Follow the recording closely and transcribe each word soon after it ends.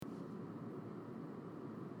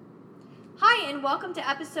and welcome to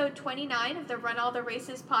episode 29 of the Run All the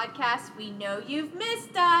Races podcast. We know you've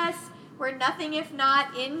missed us. We're nothing if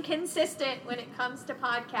not inconsistent when it comes to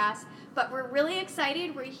podcasts, but we're really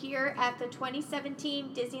excited. We're here at the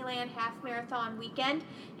 2017 Disneyland Half Marathon weekend,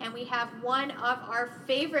 and we have one of our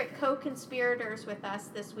favorite co-conspirators with us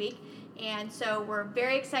this week. And so we're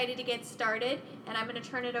very excited to get started, and I'm going to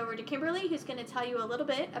turn it over to Kimberly, who's going to tell you a little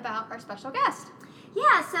bit about our special guest.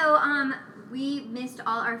 Yeah, so we missed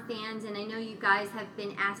all our fans, and I know you guys have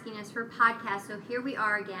been asking us for podcasts, so here we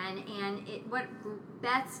are again, and what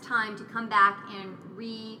best time to come back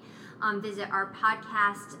and visit our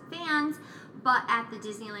podcast fans, but at the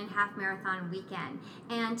Disneyland Half Marathon weekend.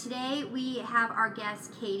 And today we have our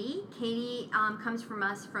guest, Katie. Katie comes from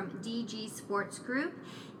us from DG Sports Group,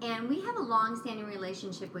 and we have a long-standing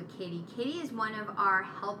relationship with Katie. Katie is one of our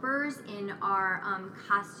helpers in our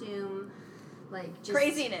costume, just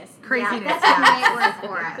craziness. Yeah, that's a great word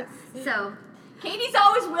for us. So Katie's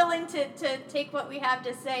always willing to take what we have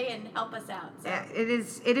to say and help us out. So. Yeah,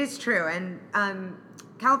 it is true. And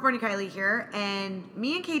California Kylie here, and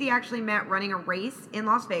me and Katie actually met running a race in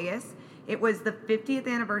Las Vegas. It was the 50th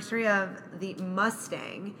anniversary of the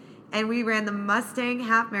Mustang, and we ran the Mustang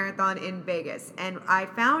Half Marathon in Vegas. And I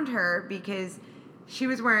found her because she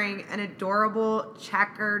was wearing an adorable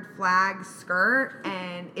checkered flag skirt,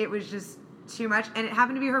 and it was just too much. And it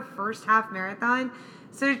happened to be her first half marathon.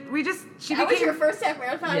 So that was your first half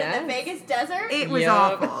marathon in the Vegas desert? It was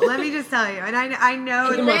awful. Let me just tell you. And I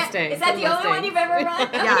know the Mustang. Is that the only one you've ever run?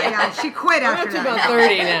 Yeah. She quit after that. About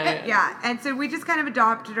 30 now. Yeah. And so we just kind of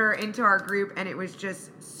adopted her into our group, and it was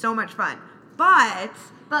just so much fun. But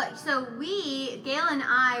so Gail and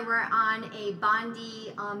I were on a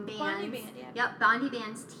Bondi band. Yep, Bondi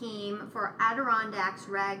Band's team for Adirondacks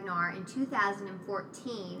Ragnar in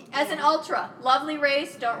 2014. As an ultra. Lovely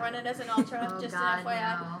race. Don't run it as an ultra. Just God, an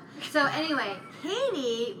FYI. No. So anyway,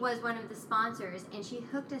 Katie was one of the sponsors, and she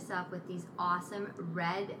hooked us up with these awesome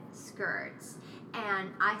red skirts. And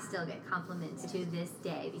I still get compliments to this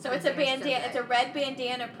day. So it's a bandana. It's a red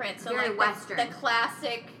bandana print. So very like Western. The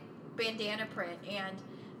classic bandana print. And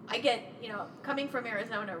I get, coming from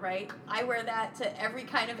Arizona, right? I wear that to every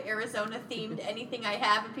kind of Arizona-themed anything I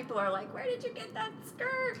have, and people are like, where did you get that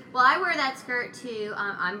skirt? Well, I wear that skirt to,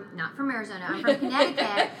 I'm not from Arizona, I'm from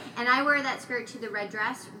Connecticut, and I wear that skirt to the Red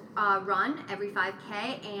Dress run every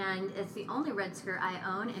 5K, and it's the only red skirt I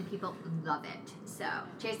own, and people love it. So,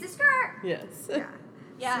 chase the skirt! Yes.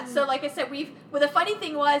 Yeah, so like I said, the funny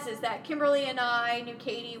thing is that Kimberly and I knew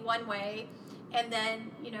Katie one way, and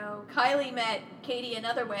then, Kylie met Katie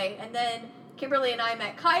another way. And then Kimberly and I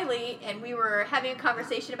met Kylie, and we were having a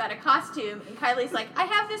conversation about a costume. And Kylie's like, I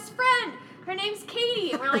have this friend. Her name's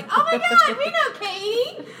Katie. And we're like, oh, my God, we know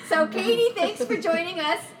Katie. So, Katie, thanks for joining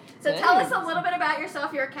us. So, tell us a little bit about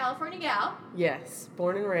yourself. You're a California gal. Yes,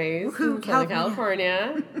 born and raised in California.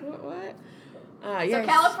 California. What? So,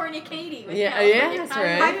 California Katie. Yeah, that's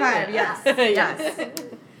right. High five, yes. Yes.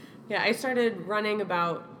 Yeah, I started running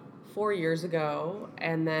about 4 years ago,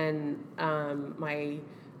 and then my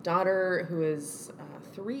daughter, who was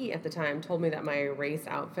 3 at the time, told me that my race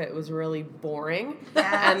outfit was really boring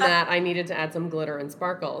and that I needed to add some glitter and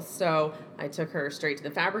sparkles. So I took her straight to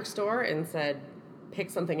the fabric store and said, pick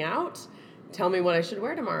something out, tell me what I should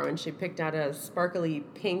wear tomorrow. And she picked out a sparkly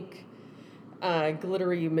pink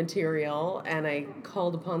glittery material, and I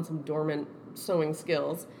called upon some dormant sewing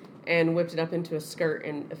skills and whipped it up into a skirt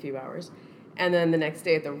in a few hours. And then the next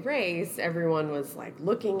day at the race, everyone was like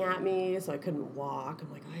looking at me, so I couldn't walk.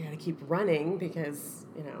 I'm like, I gotta keep running because,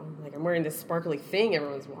 I'm wearing this sparkly thing,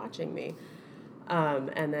 everyone's watching me.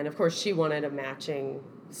 And then of course she wanted a matching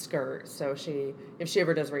skirt, so if she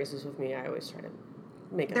ever does races with me, I always try to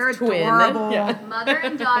make us twin. Adorable. Yeah. Mother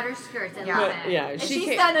and daughter skirts, I love it. Yeah, And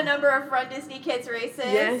she's done a number of Run Disney Kids races.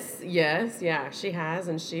 Yes, yeah, she has,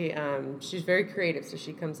 and she's very creative, so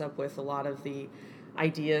she comes up with a lot of the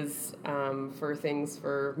ideas for things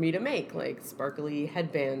for me to make, like sparkly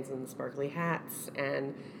headbands and sparkly hats,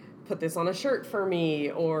 and put this on a shirt for me,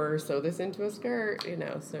 or sew this into a skirt,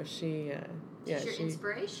 so she she's your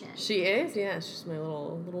inspiration. She is, she's my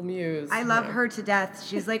little muse. I love her to death.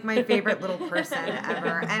 She's like my favorite little person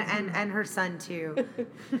ever, and her son too.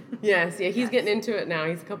 Yes, he's getting into it now.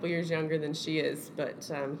 He's a couple years younger than she is, but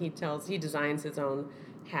he designs his own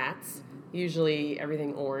hats. Usually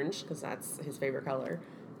everything orange, because that's his favorite color.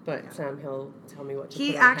 But he'll tell me what to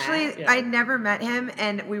put on the hat. I'd never met him,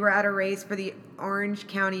 and we were at a race for the Orange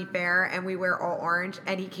County Fair, and we wear all orange,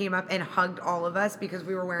 and he came up and hugged all of us because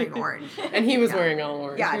we were wearing orange. And he was wearing all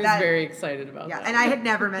orange. Yeah, he was very excited about that. And I had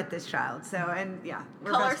never met this child, so,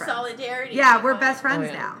 we're Color best friends. solidarity. Yeah, we're best friends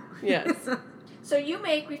now. Yes. So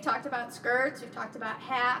we've talked about skirts, we've talked about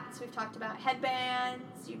hats, we've talked about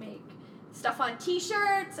headbands, you make stuff on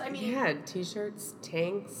t-shirts. I mean, yeah, t-shirts,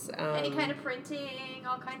 tanks. Any kind of printing,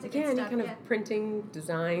 all kinds of good any stuff. kind of printing,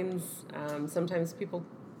 designs. Sometimes people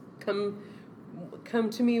come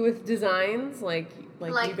to me with designs like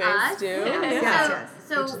you guys us? do. Yes.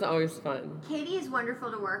 So which is always fun. Katie is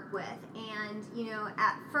wonderful to work with, and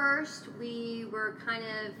at first we were kind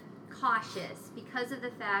of cautious because of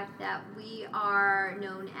the fact that we are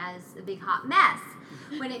known as a big hot mess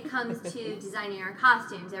when it comes to designing our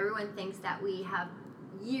costumes. Everyone thinks that we have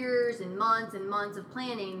years and months of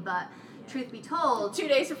planning, but truth be told, 2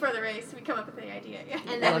 days before the race, we come up with the idea. Yeah.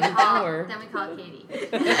 And then we call Katie.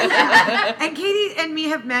 And Katie and me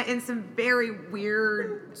have met in some very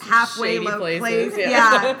weird, halfway Shady low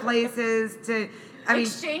places, places to. I mean,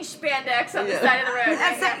 exchange spandex on the side of the road.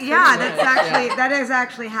 That has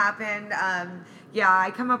actually happened.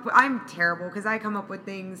 I'm terrible because I come up with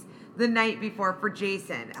things the night before for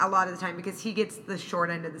Jason a lot of the time because he gets the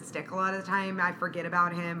short end of the stick a lot of the time. I forget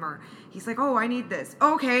about him or he's like, oh, I need this.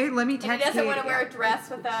 Okay, let me text And he doesn't Katie. want to wear a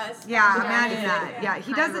dress with us. Yeah, imagine that. Yeah,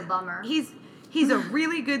 he Kind of doesn't. a bummer. He's a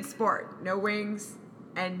really good sport. No wings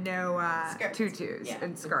and no Skirts. tutus Yeah.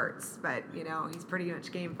 and skirts. But, he's pretty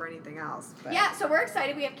much game for anything else. But. Yeah, so we're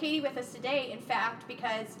excited. We have Katie with us today, in fact,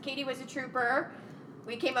 because Katie was a trooper.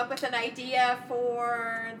 We came up with an idea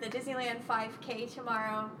for the Disneyland 5K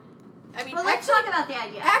tomorrow. I mean, Let's talk about the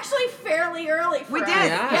idea. Actually, fairly early for We us. did.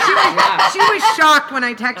 Yeah. She was shocked when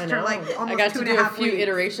I texted I her know. like almost I got 2.5 to do a few weeks.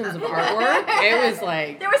 iterations of artwork. It was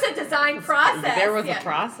like There was a design process. there was a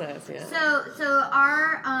process. Yeah. So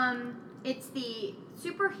our it's the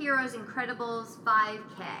Superheroes Incredibles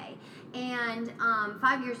 5K, and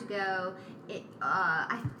 5 years ago,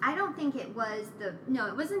 I don't think it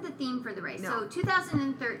wasn't the theme for the race. No. So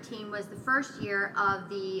 2013 was the first year of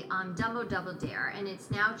the Dumbo Double Dare, and it's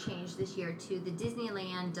now changed this year to the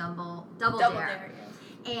Disneyland Double Dare.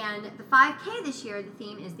 And the 5K this year, the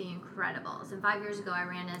theme is The Incredibles. And 5 years ago, I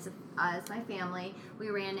ran as my family.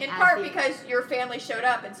 We ran In as part because your family showed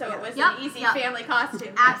up, and so it was an easy family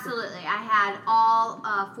costume. Absolutely. I had all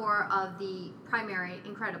 4 of the primary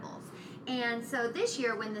Incredibles. And so this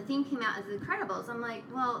year, when the theme came out as The Incredibles, I'm like,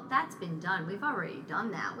 well, that's been done. We've already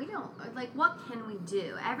done that. We don't, what can we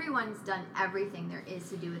do? Everyone's done everything there is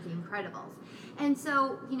to do with The Incredibles. And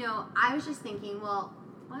so, I was just thinking, well,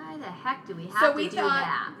 why the heck do we have to do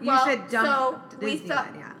that? You said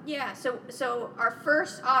So our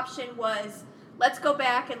first option was, let's go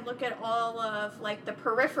back and look at all of the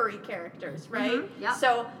periphery characters, right? Mm-hmm. Yep.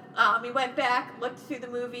 So we went back, looked through the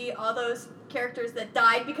movie, all those characters that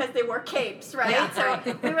died because they wore capes, right? Yeah, so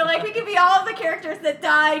right. we were like, we could be all of the characters that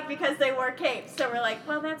died because they wore capes. So we're like,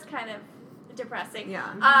 well, that's kind of depressing.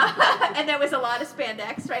 Yeah. And there was a lot of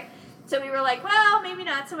spandex, right? So we were like, well, maybe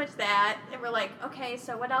not so much that. And we're like, okay,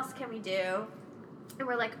 so what else can we do? And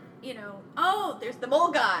we're like, there's the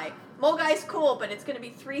mole guy. Mole guy's cool, but it's going to be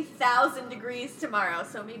 3,000 degrees tomorrow,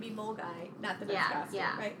 so maybe mole guy, not the best costume,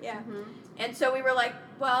 right? Yeah. Mm-hmm. And so we were like,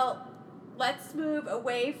 well, let's move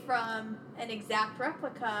away from an exact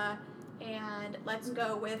replica and let's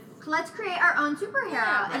go with... Let's create our own superhero.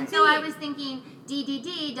 Yeah, and so I was thinking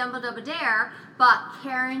DDD, Dumbo Double Dare, but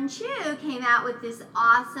Karen Chu came out with this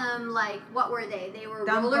awesome, what were they? They were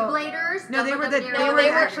rollerbladers? No, they were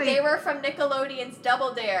they were from Nickelodeon's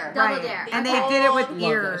Double Dare. Double Dare. And they did it with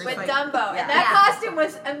ears. With like, Dumbo. Yeah. And that costume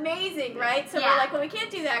was amazing, right? So Yeah. we're like, well, we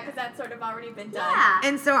can't do that because that's sort of already been done. Yeah.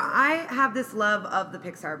 And so I have this love of the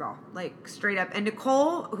Pixar ball, straight up. And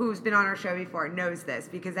Nicole, who's been on our show before, knows this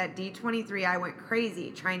because at D23 I went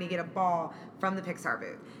crazy trying to get a ball from the Pixar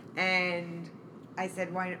booth. And I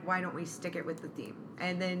said, why don't we stick it with the theme?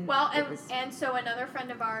 And then and so another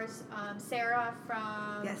friend of ours, Sarah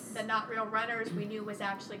from the Not Real Runners, we knew was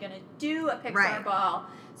actually going to do a Pixar ball.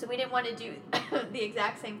 So we didn't want to do the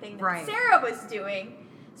exact same thing that Sarah was doing.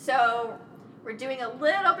 So we're doing a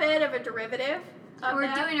little bit of a derivative.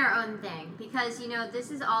 We're doing our own thing because,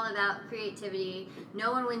 this is all about creativity.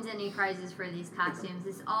 No one wins any prizes for these costumes.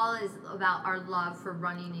 This all is about our love for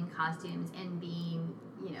running in costumes and being,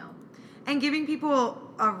 And giving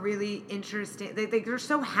people a really interesting... They're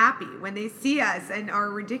so happy when they see us and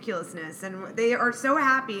our ridiculousness. And they are so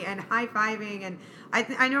happy and high-fiving. And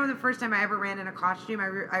I know the first time I ever ran in a costume,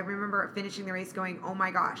 I remember finishing the race going, oh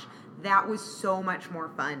my gosh, that was so much more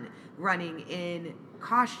fun running in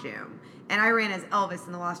costume. And I ran as Elvis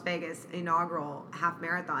in the Las Vegas inaugural half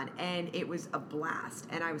marathon, and it was a blast.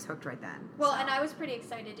 And I was hooked right then. Well, and I was pretty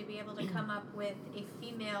excited to be able to come up with a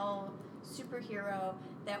female superhero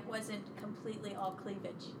that wasn't completely all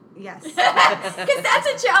cleavage. Yes. Because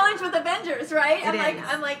that's a challenge with Avengers, right? It is.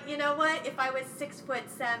 I'm like, you know what? If I was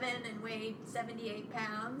 6'7" and weighed 78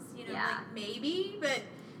 pounds, Yeah. like maybe, but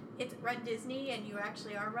it's Run Disney and you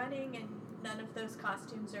actually are running, and none of those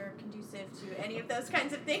costumes are conducive to any of those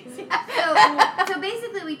kinds of things. So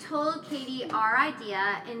basically, we told Katie our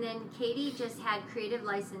idea, and then Katie just had creative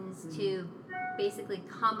license to basically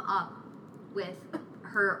come up with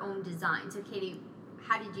her own design. So Katie,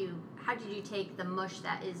 how did you take the mush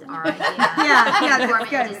that is our idea Yeah, and form that's it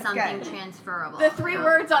good, into that's something good. transferable? The 3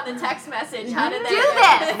 words on the text message. How did Do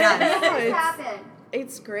that this. Yes. Make this It's- happen.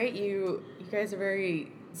 It's great. You guys are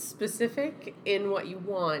very specific in what you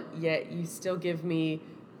want, yet you still give me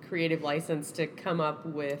creative license to come up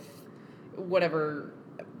with whatever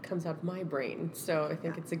comes out of my brain. So I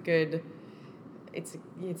think it's a good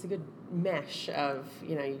mesh of,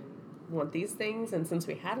 you want these things, and since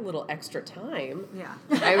we had a little extra time, Yeah.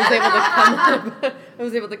 I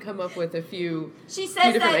was able to come up with a few. She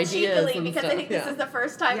says different that ideas cheekily and because I stuff, think this yeah. is the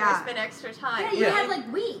first time Yeah. there's been extra time. Yeah, you had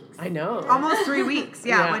like weeks. I know. Almost 3 weeks.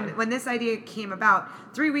 Yeah. Yeah. When this idea came about,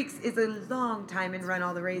 3 weeks is a long time in Run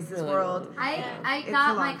All the Races Really world. long. I It's a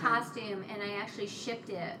got my long time. costume and I actually shipped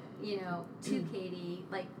it, to Katie,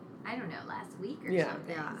 like, I don't know, last week or Yeah.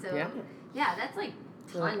 something. Yeah. So Yeah. that's like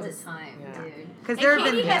So tons that's- of time, yeah. dude. Because And there have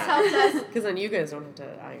Katie been. has helped us, Because then you guys don't have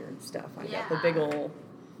to iron stuff. I got the Yeah. big old.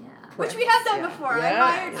 Yeah. which we have done Yeah. before.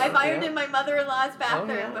 Yeah. I've ironed Yeah. in my mother-in-law's bathroom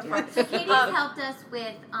yeah. before. So Katie's Um, helped us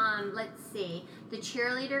with, let's see, the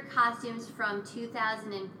cheerleader costumes from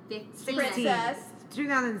 2015. I think. Princess.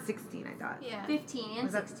 2016, I thought. Yeah. 15 and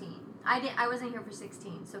Was that- 16. I wasn't here for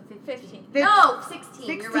 16, so 15. 15. No, 16.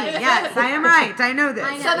 16. You're right. Yes, I am right. I know this.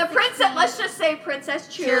 I know. So the princess, 16. let's just say princess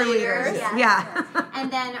cheerleaders. Cheerleaders. Yes. Yeah.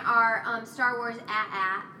 And then our Star Wars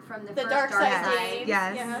from the The first Dark Side Yes. James.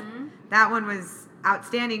 Yes. Yeah. Mhm. That one was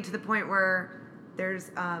outstanding to the point where there's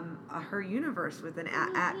her universe with an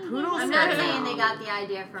at poodle. I'm skirt not now. saying they got the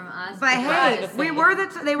idea from us. But hey, Right.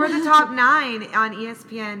 they were the top 9 on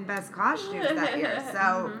ESPN Best Costumes that year.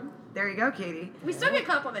 So there you go, Katie. We still get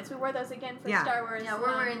compliments. We wore those again for Yeah. Star Wars. Yeah,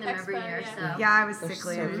 we're wearing them every Expo, year, yeah. so. Yeah, I was They're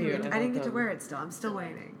sickly. so I cute. I didn't love get to them. wear it still. I'm still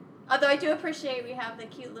waiting. Although I do appreciate we have the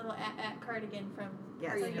cute little at cardigan from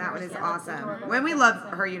Yes, her that universe. one is Yeah, that's awesome. adorable. When we So- love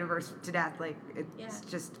her universe to death, like it's Yeah.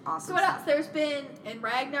 just awesome. So what else? stuff. There's been in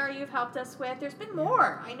Ragnar you've helped us with. There's been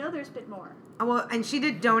more. I know there's been more. Oh, well, and she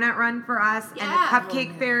did Donut Run for us and the Yeah. Cupcake Oh,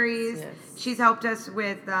 yes. Fairies. Yes. She's helped us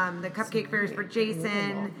with the Cupcake Fairies for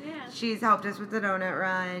Jason. Yeah. She's helped us with the Donut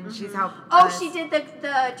Run. She's helped. Oh, us. she did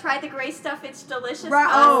the try the gray stuff. It's delicious. Right,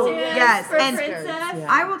 oh, costumes yes, for and- princess. Yeah.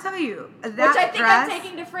 I will tell you that Which I think dress. I'm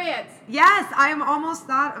taking to France. Yes, I am almost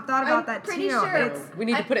thought about I'm that pretty too. sure. It's We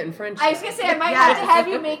need I- to put it in French. I was gonna say I might Yeah. have to have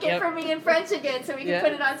you make it Yep. for me in French again, so we can Yeah.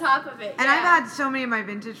 put it on top of it. and yeah. I've had so many of my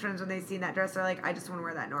vintage friends when they've seen that dress, they're like, I just want to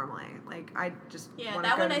wear that normally. Like I just Yeah, want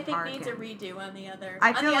that to go one to I the think park needs a and- redo on the other I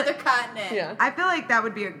on feel the like- other continent. Yeah. I feel like that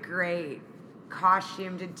would be a great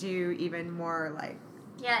costume to do even more like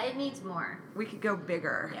Yeah, it needs more. we could go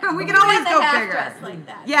bigger. Yeah. we We can always had the go half bigger. dress like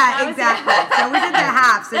that. That Yeah, was- exactly. So we did the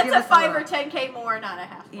half. So That's give a us 5 or little- 10K more, not a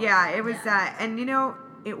half. More. Yeah, it was that, and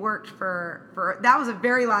it worked for that was a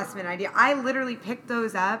very last minute idea. I literally picked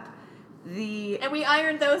those up. And we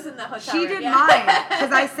ironed those in the hotel She room, did yeah. mine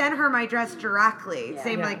because I sent her my dress directly, Yeah.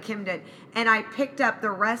 same Yeah. like Kim did, and I picked up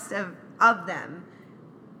the rest of them,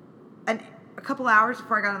 a couple hours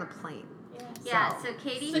before I got on the plane. Yeah, so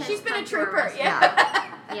Katie So has she's been a come to our trooper, rescue. yeah.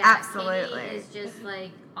 Yeah, Absolutely. Katie is just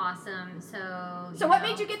like awesome. So So what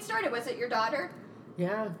made you get started? Was it your daughter?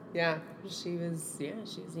 Yeah. She was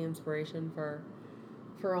the inspiration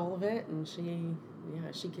for all of it, and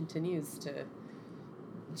she continues to.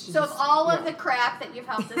 So of all of the crap that you've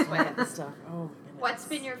helped us the with, stuff. Oh my goodness. what's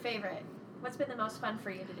been your favorite? What's been the most fun for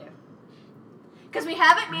you to do? Because we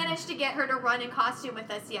haven't managed to get her to run in costume with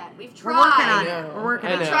us yet. We've We're working on tried. it. We're working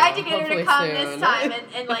I on We it. know. tried to get her to Hopefully come soon. this time,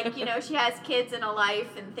 and like she has kids and a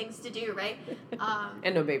life and things to do, right?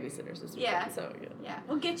 And no babysitters this weekend. Yeah. So yeah. Yeah,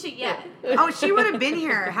 we'll get you yet. Oh, she would have been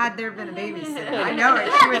here had there been a babysitter. I know it.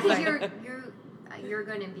 She Yeah, was because like, you're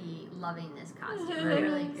going to be loving this costume. I'm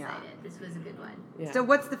really excited. Yeah. This was a good one. Yeah. So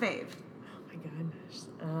what's the fave? Oh my goodness.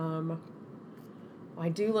 Well, I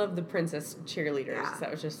do love the princess cheerleaders. Yeah.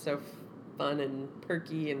 That was just so fun and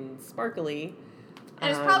perky and sparkly. And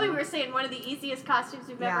it's probably, we were saying, one of the easiest costumes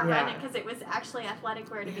we've ever Yeah. run because it was actually athletic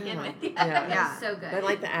wear to begin with. Yeah. Yeah. So good. I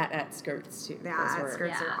like the at skirts too. The Those were-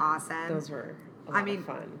 skirts yeah. are awesome. Those were a I lot mean- of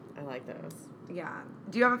fun. I like those. Yeah.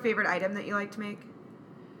 Do you have a favorite item that you like to make?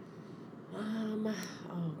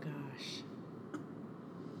 Oh gosh.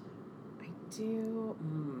 I do.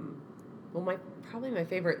 well, probably my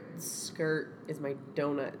favorite skirt is my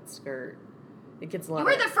donut skirt. It gets a lot You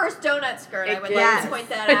were of... the first donut skirt. I would like Yes. to point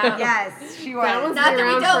that out. Yes, she was. That one's Not been that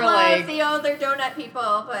we around don't for, love like- the other donut people,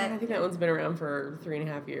 I but think that one's been around for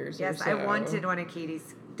 3.5 years. Yes, or so. I wanted one of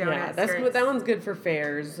Katie's donut Yeah, that's skirts. good. That one's good for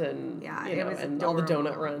fairs and Yeah, you it know, was and all the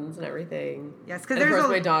adorable. donut runs and everything. Yes, because And of there's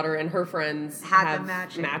course a my daughter and her friends had the have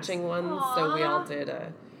matchings. matching ones, so we all Aw. did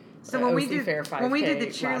a So a when we OC did Fair 5K when we did the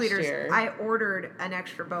last cheerleaders, year. I ordered an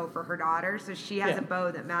extra bow for her daughter, so she has Yeah. a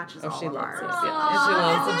bow that matches Oh, all she of loves ours. it. Aw, Yeah, she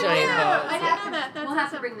loves that's the so giant cute. bows. I didn't know that. That's We'll have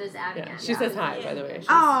awesome. to bring those out Yeah, again. she says hi, by the way. She's,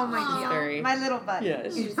 Oh my Aw. dear, very- my little buddy. yeah,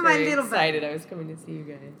 she's my very little excited. I was coming to see you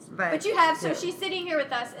guys. But you have, so Yeah. she's sitting here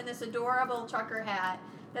with us in this adorable trucker hat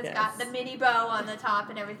that's Yes. got the mini bow on the top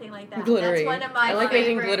and everything like that. Glittery. That's one of my I like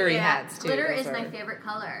favorite, making glittery yeah. hats too. Glitter Those is my are- favorite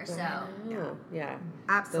color, so. Oh, yeah.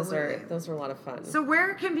 Absolutely. Those are a lot of fun. So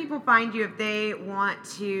where can people find you if they want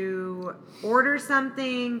to order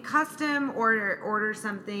something custom, order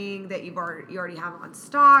something that you already have on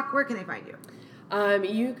stock? Where can they find you?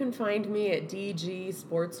 You can find me at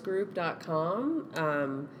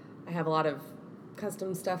dgsportsgroup.com. I have a lot of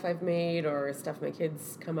custom stuff I've made or stuff my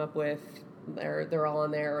kids come up with. They're all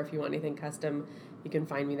on there. Or if you want anything custom, you can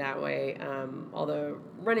find me that way. All the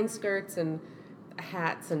running skirts and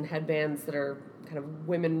hats and headbands that are kind of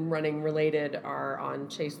women running related are on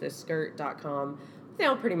chasethisskirt.com. They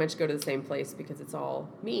all pretty much go to the same place because it's all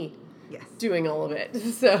me Yes. doing all of it.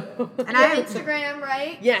 So And Your I have Instagram,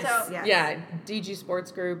 right? yes, So, Yes. yeah, DG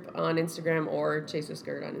Sports Group on Instagram or Chase the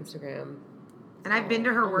Skirt on Instagram. and I've been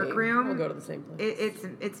to her Only workroom. We'll go to the same place.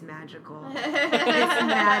 It's magical. It's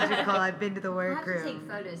magical. I've been to the We'll have to take workroom.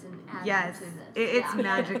 photos and add Yes, them to this. it's Yeah.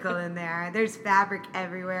 magical in there. There's fabric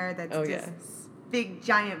everywhere. That's Oh just yes. big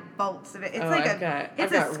giant bolts of it. It's Oh, like I've got it's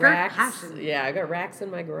I've a got skirt racks. passion. Yeah, I've got racks in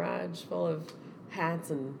my garage full of hats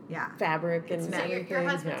and Yeah. fabric and It's So everything. your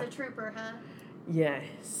husband's yeah. a trooper, huh?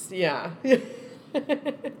 Yes. Yeah.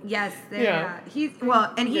 Yes, Yeah. he's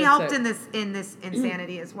well, and he Gets helped it. in this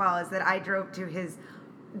insanity as well. Is that I drove to his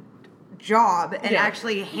job and Yeah.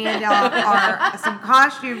 actually hand out some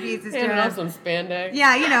costume pieces to Handed off him. some spandex.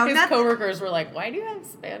 Yeah, you know, His nothing- coworkers were like, "Why do you have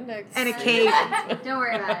spandex?" And a cape. Don't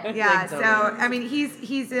worry about it. Yeah, Like, so don't. I mean, he's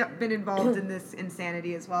been involved in this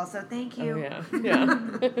insanity as well. So thank you. Oh yeah,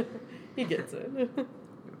 yeah. He gets it.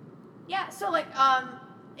 Yeah, so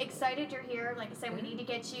excited you're here. Like I said, we need to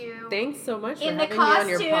get you Thanks so much for in the having me on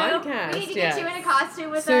your costume. podcast. We need to yes. get you in a costume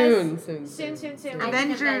with soon, us. soon. Soon. I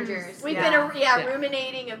Avengers. think Avengers. We've Yeah. been Yeah.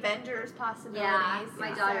 ruminating Avengers possibilities. Yeah, my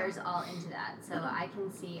So- daughter's all into that, so I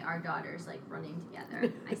can see our daughters running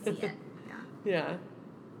together. I see it. Yeah.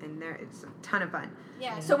 And there, it's a ton of fun.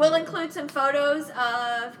 Yeah, so we'll include some photos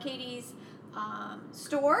of Katie's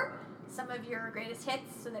store, some of your greatest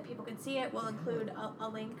hits, so that people can see it. We'll include a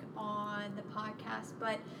link on the podcast.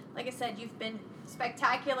 But like I said, you've been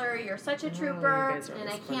spectacular. You're such a Oh, you trooper. guys are And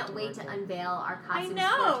I always fun can't to wait work to with. unveil our I costumes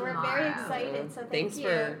know, for we're tomorrow. very excited. So thanks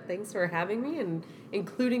you. for having me and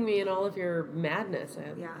including me in all of your madness.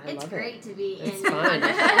 Yeah. I It's love great it. to be It's in fun. It's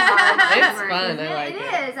fun, I like it. it.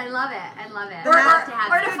 It is. I love it. I love it. Or, We'll have to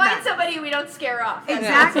have or to some find fun. somebody we don't scare off. That's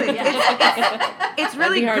Exactly. awesome. Yeah. It's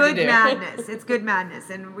really be hard to good do. madness. It's good madness,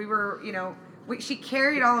 and we were, she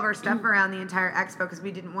carried all of our stuff around the entire expo because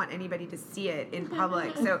we didn't want anybody to see it in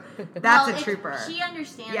public. So that's Well, a trooper. She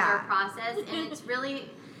understands Yeah. our process, and it's really,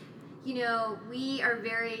 we are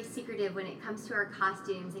very secretive when it comes to our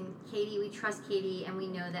costumes. And Katie, we trust Katie, and we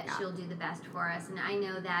know that Yeah. she'll do the best for us. And I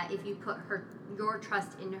know that if you put your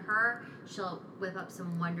trust into her, she'll whip up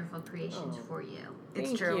some wonderful creations Oh. for you. It's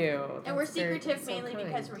Thank true. you. And we're That's very- secretive that's so mainly kind.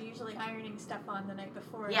 because we're usually ironing stuff on the night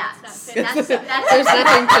before. and Yeah, that's not that's- finished. There's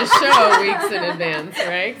nothing to show weeks in advance,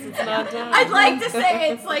 right? 'Cause it's not done. I'd like to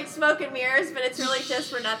say it's like smoke and mirrors, but it's really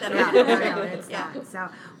just we're not that Yeah, old. no, it's Yeah. not. So,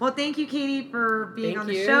 well, thank you, Katie, for being Thank on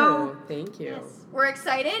the you. show. Thank you. Yes, we're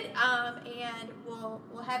excited, and we'll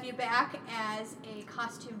have you back as a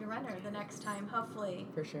costumed runner the next time, hopefully.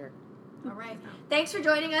 For sure. All right. Thanks for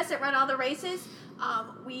joining us at Run All the Races.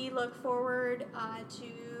 We look forward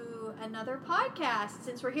to another podcast.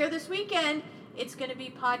 Since we're here this weekend, it's going to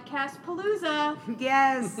be Podcast Palooza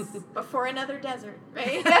Yes. before another desert,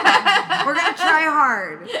 right? We're going to try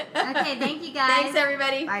hard. Okay, thank you guys. Thanks,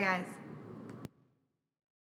 everybody. Bye, guys.